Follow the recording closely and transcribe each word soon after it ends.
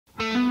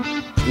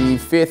The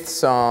fifth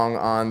song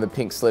on the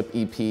Pink Slip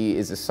EP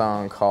is a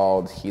song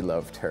called He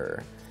Loved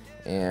Her.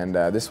 And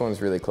this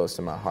one's really close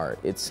to my heart.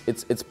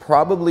 It's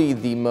probably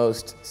the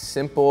most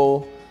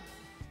simple,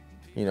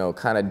 you know,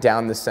 kind of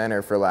down the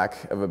center, for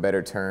lack of a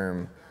better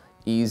term,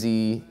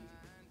 easy,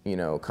 you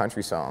know,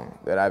 country song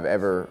that I've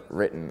ever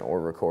written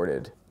or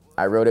recorded.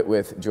 I wrote it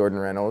with Jordan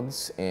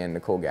Reynolds and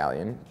Nicole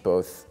Gallion,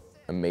 both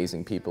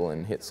amazing people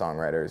and hit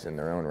songwriters in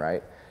their own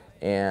right.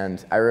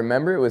 And I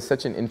remember it was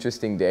such an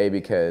interesting day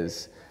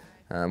because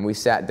we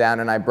sat down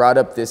and I brought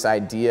up this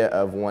idea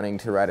of wanting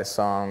to write a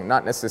song,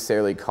 not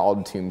necessarily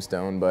called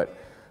Tombstone, but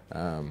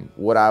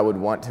what I would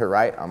want to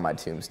write on my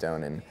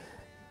tombstone. And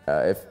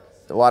if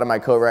a lot of my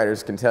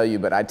co-writers can tell you,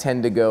 but I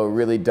tend to go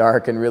really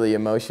dark and really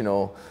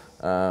emotional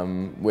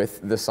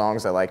with the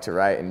songs I like to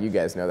write, and you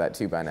guys know that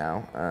too by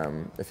now,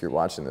 if you're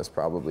watching this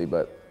probably.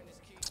 But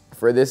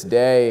for this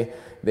day,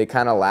 they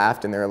kind of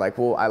laughed and they were like,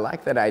 well, I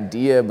like that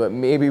idea, but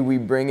maybe we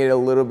bring it a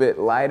little bit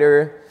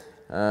lighter.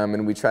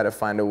 And we try to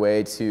find a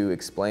way to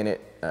explain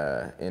it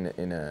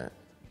in a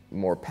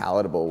more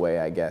palatable way,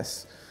 I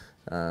guess,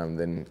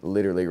 than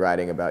literally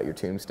writing about your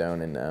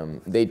tombstone.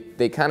 And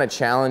they kind of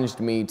challenged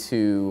me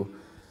to,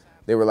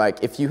 they were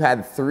like, if you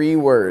had 3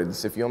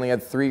 words, if you only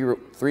had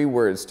three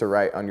words to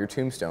write on your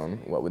tombstone,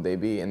 what would they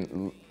be?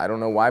 And I don't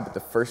know why, but the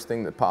first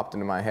thing that popped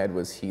into my head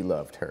was he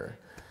loved her.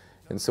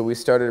 And so we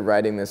started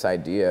writing this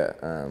idea.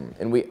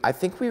 And I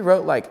think we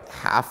wrote like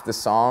half the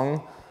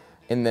song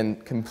and then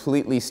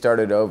completely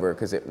started over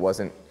because it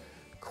wasn't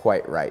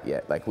quite right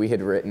yet. Like we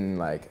had written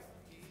like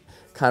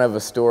kind of a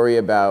story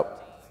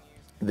about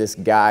this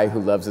guy who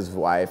loves his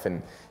wife,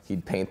 and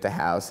he'd paint the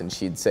house and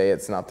she'd say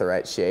it's not the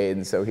right shade,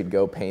 and so he'd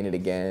go paint it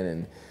again,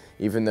 and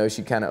even though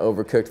she kind of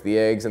overcooked the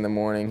eggs in the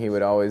morning, he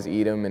would always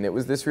eat them. And it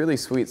was this really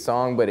sweet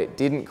song, but it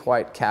didn't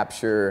quite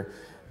capture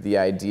the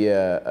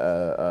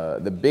idea,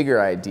 the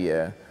bigger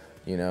idea,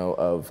 you know,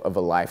 of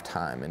a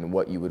lifetime and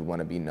what you would want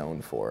to be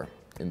known for.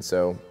 And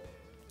so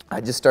I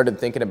just started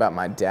thinking about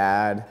my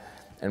dad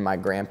and my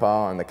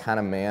grandpa and the kind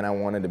of man I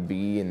wanted to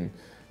be and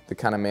the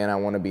kind of man I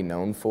want to be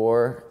known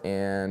for.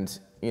 And,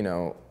 you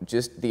know,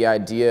 just the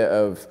idea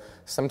of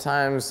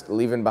sometimes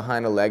leaving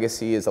behind a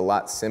legacy is a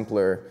lot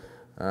simpler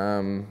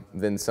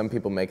than some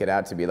people make it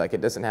out to be. Like,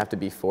 it doesn't have to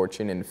be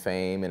fortune and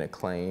fame and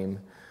acclaim.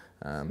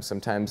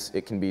 Sometimes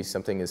it can be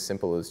something as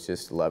simple as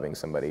just loving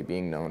somebody,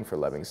 being known for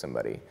loving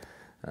somebody.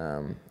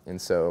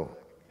 And so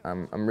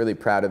I'm really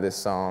proud of this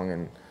song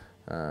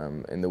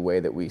and the way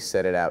that we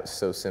set it out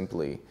so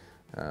simply,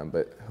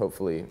 but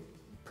hopefully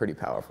pretty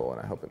powerful, and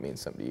I hope it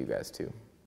means something to you guys too.